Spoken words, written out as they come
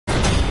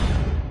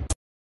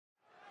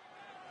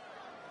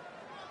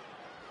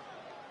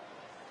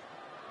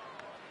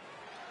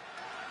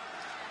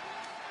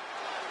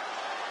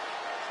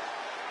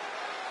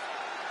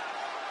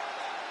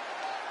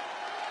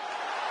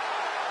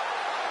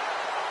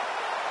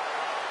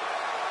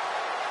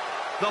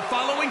The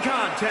following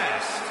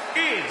contest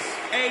is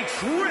a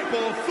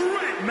triple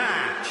threat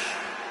match.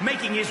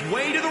 Making his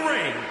way to the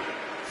ring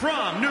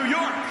from New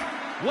York,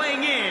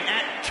 weighing in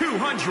at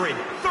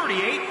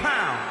 238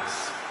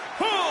 pounds,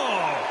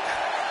 Hulk!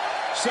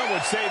 Some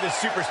would say the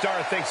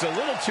superstar thinks a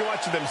little too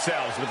much of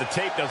themselves, but the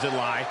tape doesn't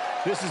lie.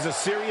 This is a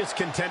serious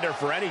contender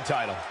for any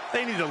title.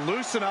 They need to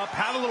loosen up,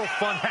 have a little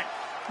fun, heck,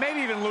 maybe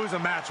even lose a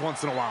match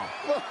once in a while.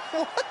 What?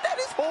 That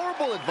is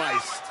horrible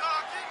advice.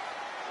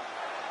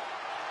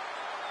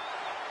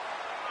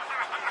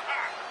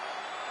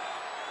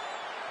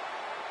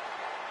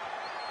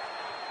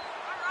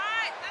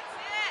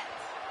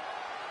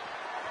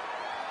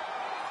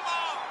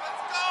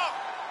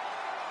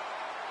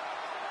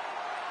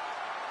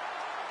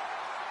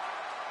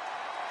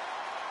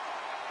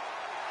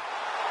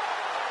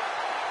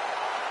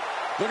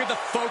 Look at the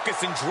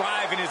focus and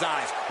drive in his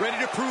eyes, ready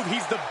to prove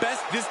he's the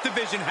best this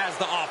division has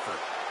to offer.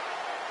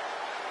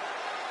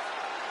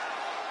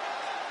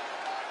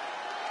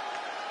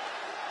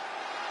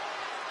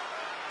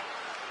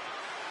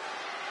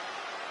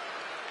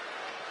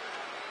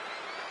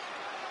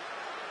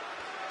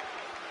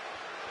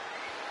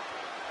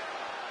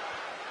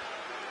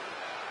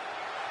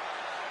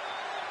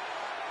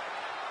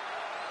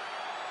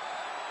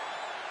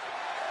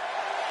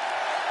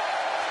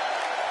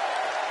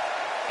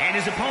 And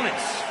his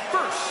opponents,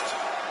 first,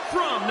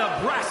 from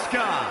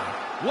Nebraska,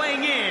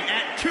 weighing in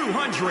at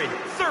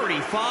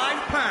 235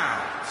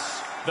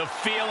 pounds. The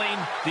feeling,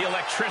 the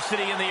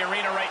electricity in the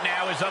arena right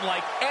now is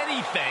unlike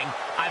anything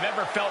I've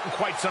ever felt in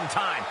quite some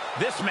time.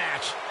 This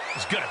match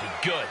is going to be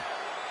good.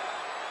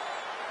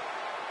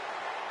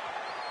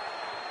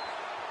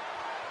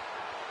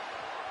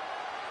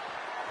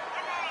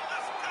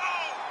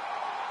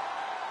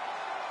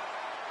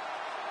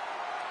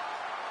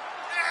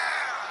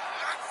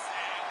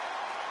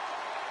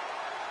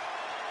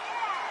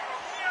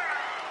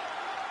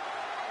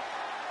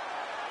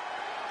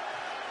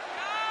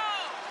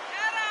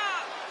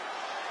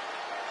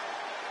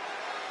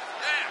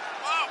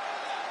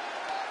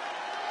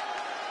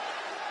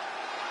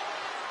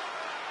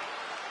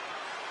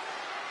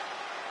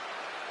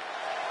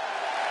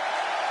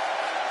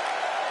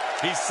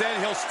 He said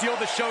he'll steal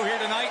the show here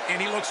tonight,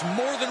 and he looks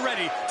more than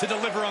ready to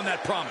deliver on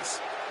that promise.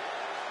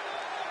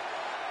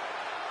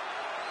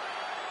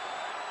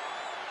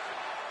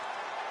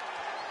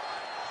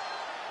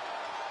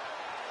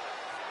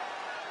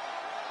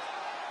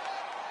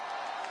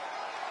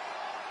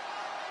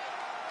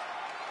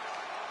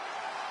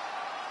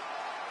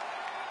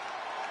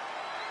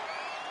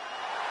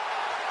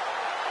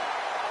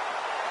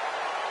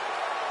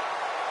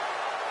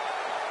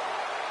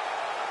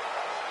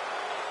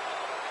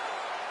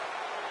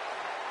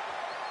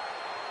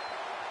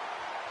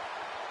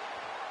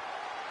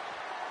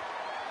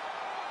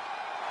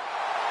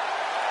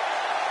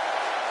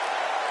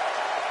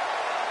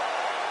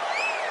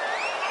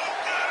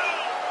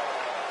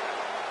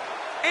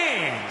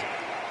 And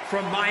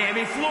from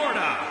Miami,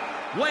 Florida,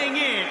 weighing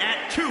in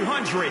at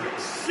 265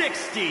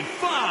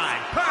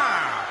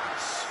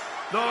 pounds,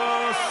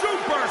 the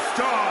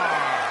Superstar.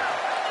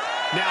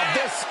 Now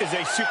this is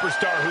a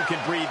superstar who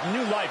can breathe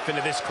new life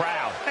into this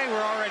crowd. Hey,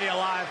 we're already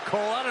alive, Cole.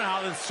 I don't know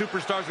how this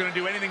superstar is going to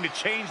do anything to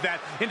change that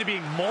into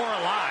being more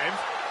alive.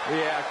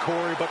 Yeah,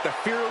 Corey, but the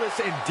fearless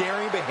and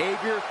daring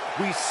behavior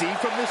we see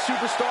from this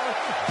superstar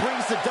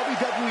brings the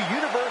WWE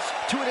Universe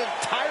to an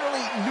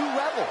entirely new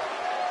level.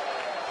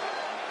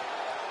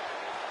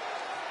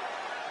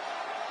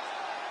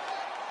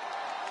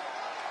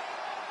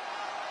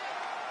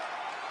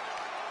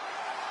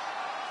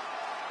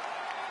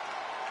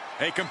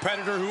 A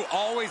competitor who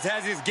always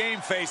has his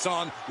game face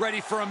on,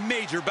 ready for a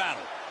major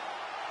battle.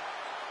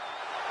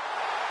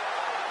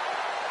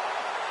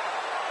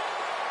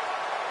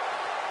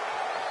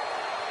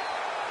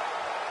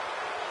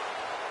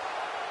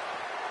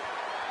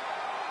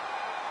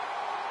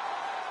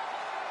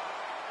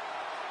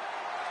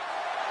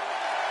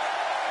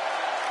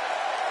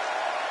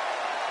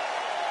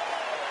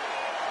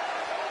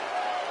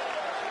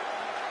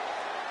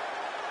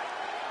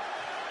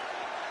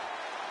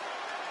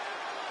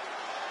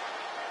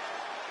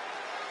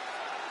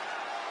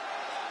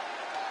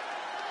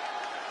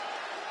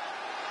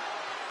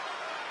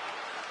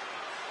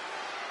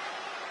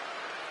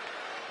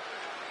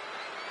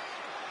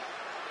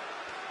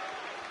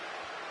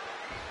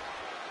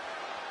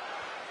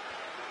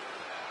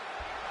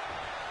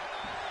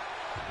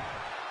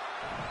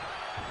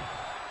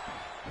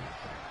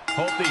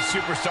 Hope these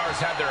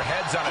superstars have their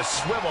heads on a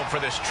swivel for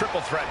this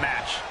triple threat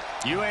match.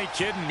 You ain't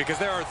kidding, because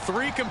there are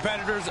 3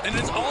 competitors, and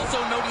it's also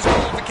no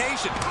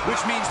disqualification, which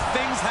means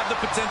things have the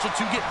potential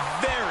to get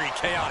very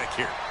chaotic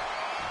here.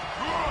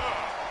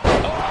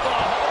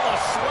 Oklahoma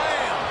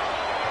slam!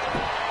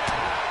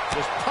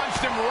 Just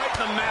punched him right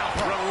in the mouth.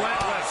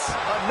 Relentless.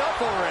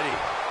 Enough already.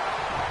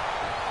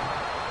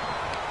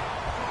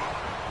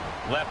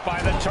 Left by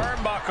the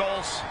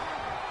turnbuckles.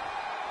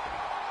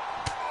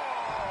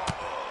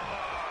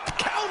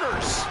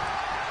 Counters.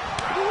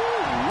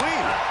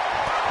 Ooh-wee.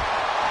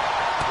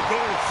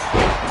 Oof.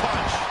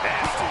 Punch.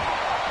 Nasty.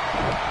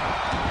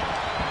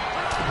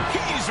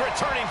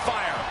 returning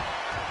fire.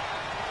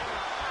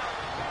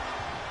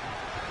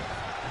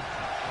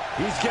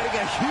 He's getting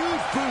a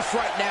huge boost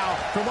right now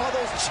from all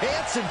those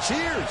chants and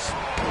cheers.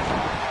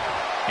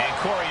 And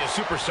Corey, a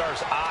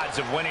superstar's odds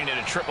of winning in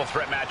a triple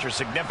threat match are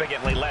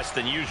significantly less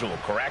than usual,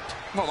 correct?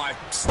 Well, my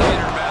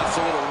Steiner math's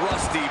a little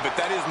rusty, but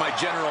that is my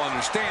general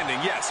understanding.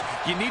 Yes,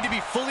 you need to be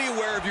fully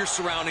aware of your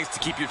surroundings to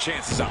keep your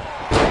chances up.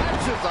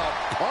 Catches a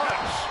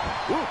punch.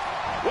 Ooh,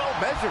 well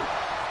measured.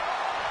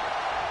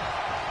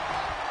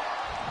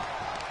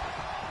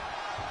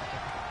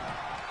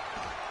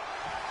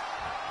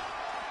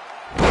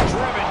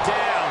 Driven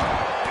down.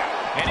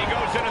 And he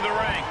goes into the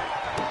ring.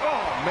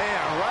 Oh,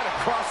 man, right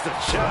across the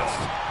chest.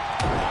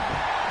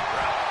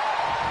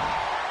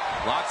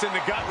 Locks in the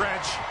gut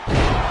wrench.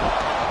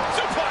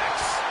 Suplex.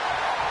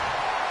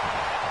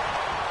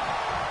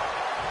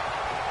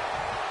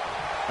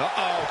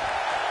 Uh-oh.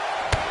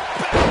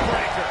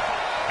 Backbreaker.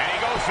 And he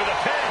goes for the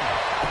pin.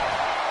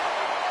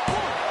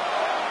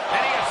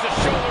 And he gets the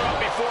shoulder up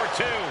before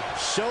two.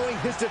 Showing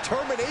his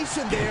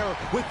determination there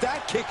with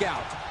that kick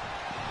out.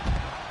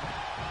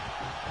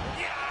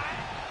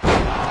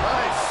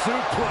 Nice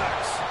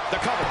suplex. The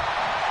cover.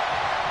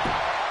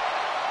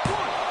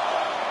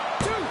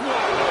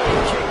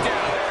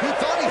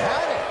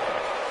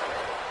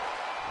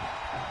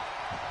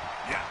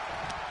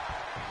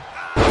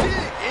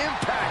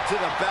 To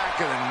the back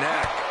of the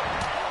neck.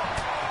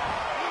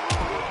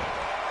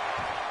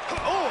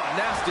 Oh, a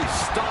nasty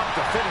stomp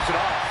to finish it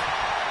off.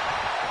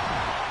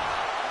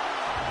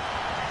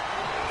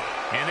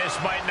 And this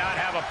might not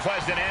have a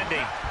pleasant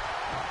ending.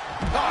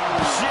 Oh,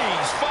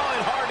 jeez,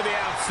 falling hard to the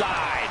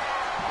outside.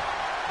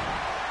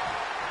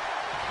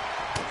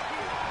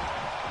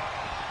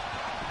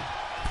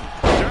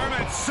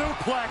 German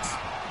suplex,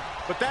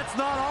 but that's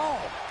not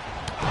all.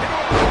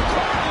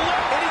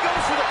 And he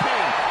goes for the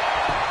pin.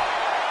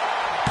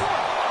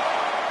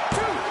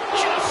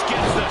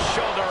 Gets the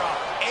shoulder up.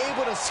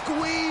 Able to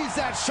squeeze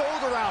that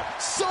shoulder out.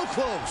 So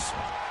close.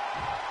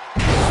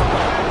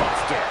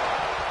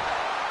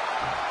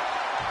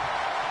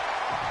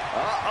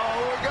 Uh-oh,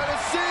 we're going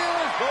to see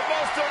it. The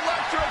most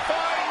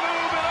electrifying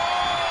move in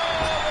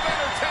all of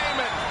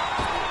entertainment.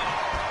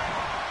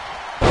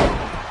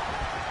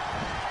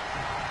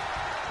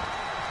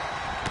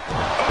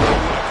 Oh,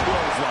 what a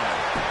clothesline.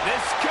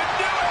 This could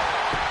do it.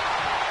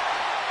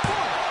 1,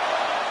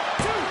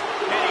 2.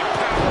 And he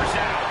powers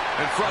out.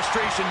 And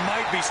frustration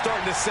might be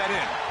starting to set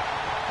in.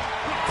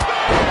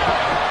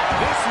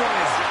 This one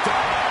is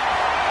done.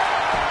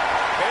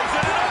 Is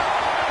it enough?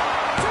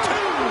 2.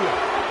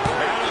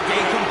 A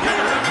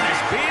competitor has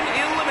been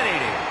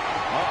eliminated.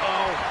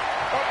 Uh-oh.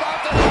 About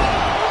to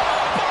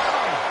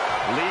bottom.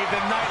 Leave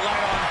the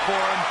nightlight on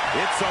for him.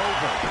 It's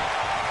over.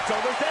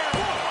 Shoulders down.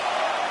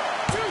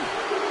 1, 2.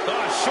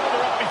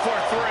 Shoulder up before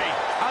 3.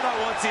 I thought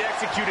once he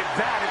executed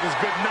that, it was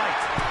good night.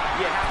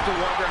 You have to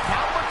wonder,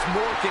 how much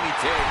more can he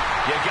take?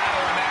 You got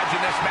to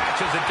imagine this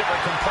match has a different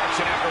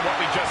complexion after what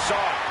we just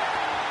saw.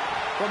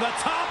 From the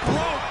top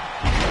rope.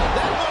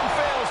 That one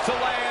fails to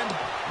land.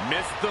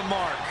 Missed the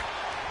mark.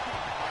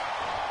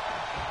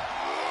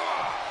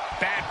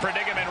 Bad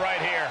predicament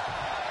right here.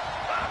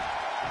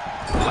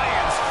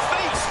 Lands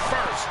face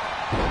first.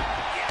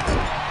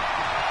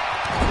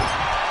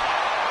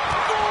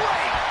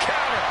 Great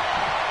counter.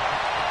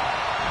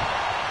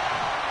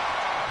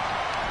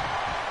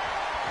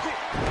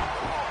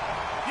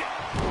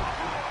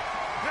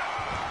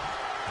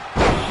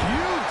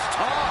 Huge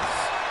toss.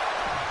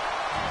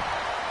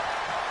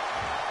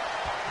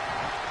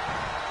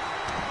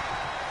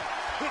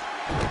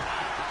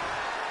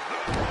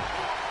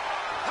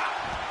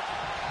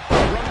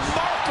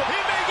 Remarkable. He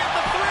may get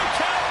the 3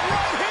 count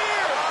right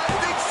here. I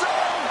think so.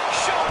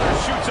 Shoulder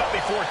shoots up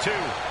before 2.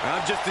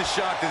 I'm just as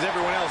shocked as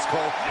everyone else,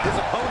 Cole. His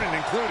opponent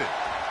included.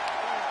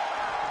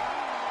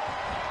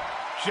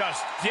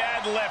 Just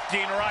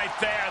deadlifting right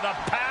there. The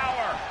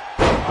power.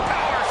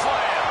 Power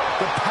slam.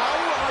 The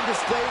power on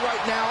display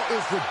right now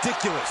is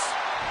ridiculous.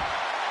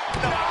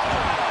 Oh,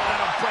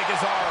 that'll break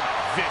his arm.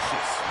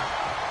 Vicious.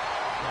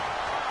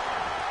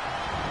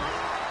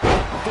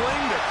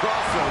 Flinged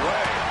across the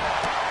way.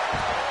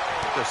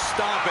 The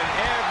stomp in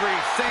every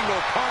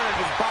single part of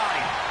his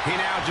body. He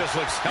now just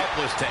looks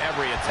helpless to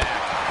every attack.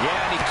 Yeah,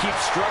 and he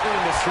keeps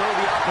struggling to slow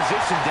the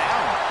opposition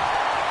down.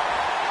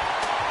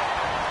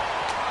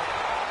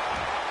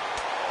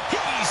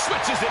 He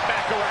switches it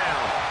back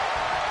around.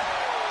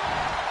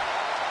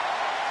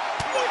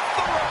 With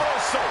the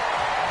reversal.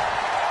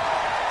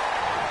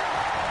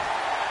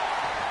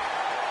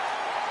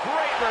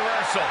 Great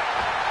reversal.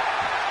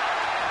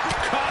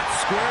 Caught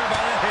square by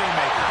the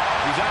haymaker.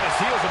 He's on his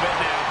heels a bit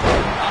now.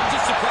 I'm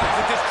just surprised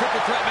that this triple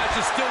threat match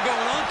is still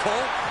going on,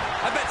 Cole.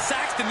 I bet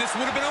Saxton this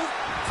would have been over.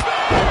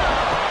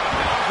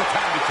 Now's the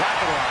time to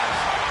capitalize.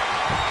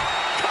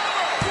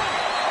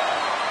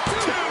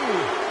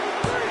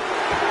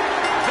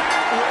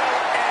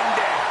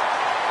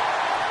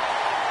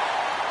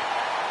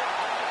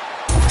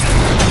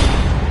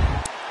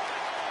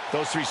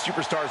 Those 3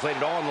 superstars laid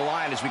it all on the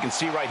line, as we can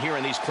see right here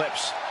in these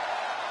clips.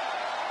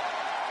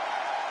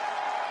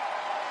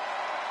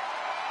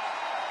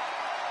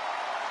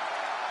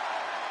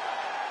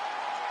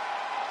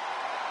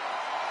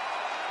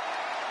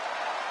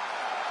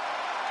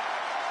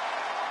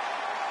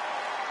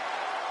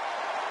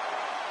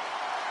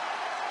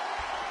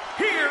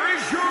 here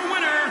is your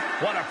winner.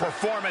 What a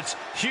performance.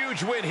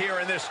 Huge win here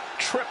in this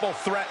triple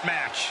threat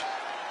match.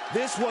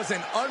 This was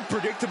an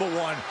unpredictable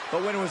one,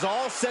 but when it was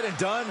all said and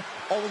done,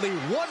 only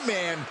one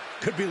man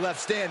could be left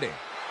standing.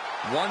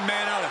 One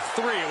man out of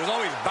three. It was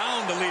always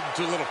bound to lead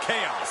to a little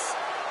chaos.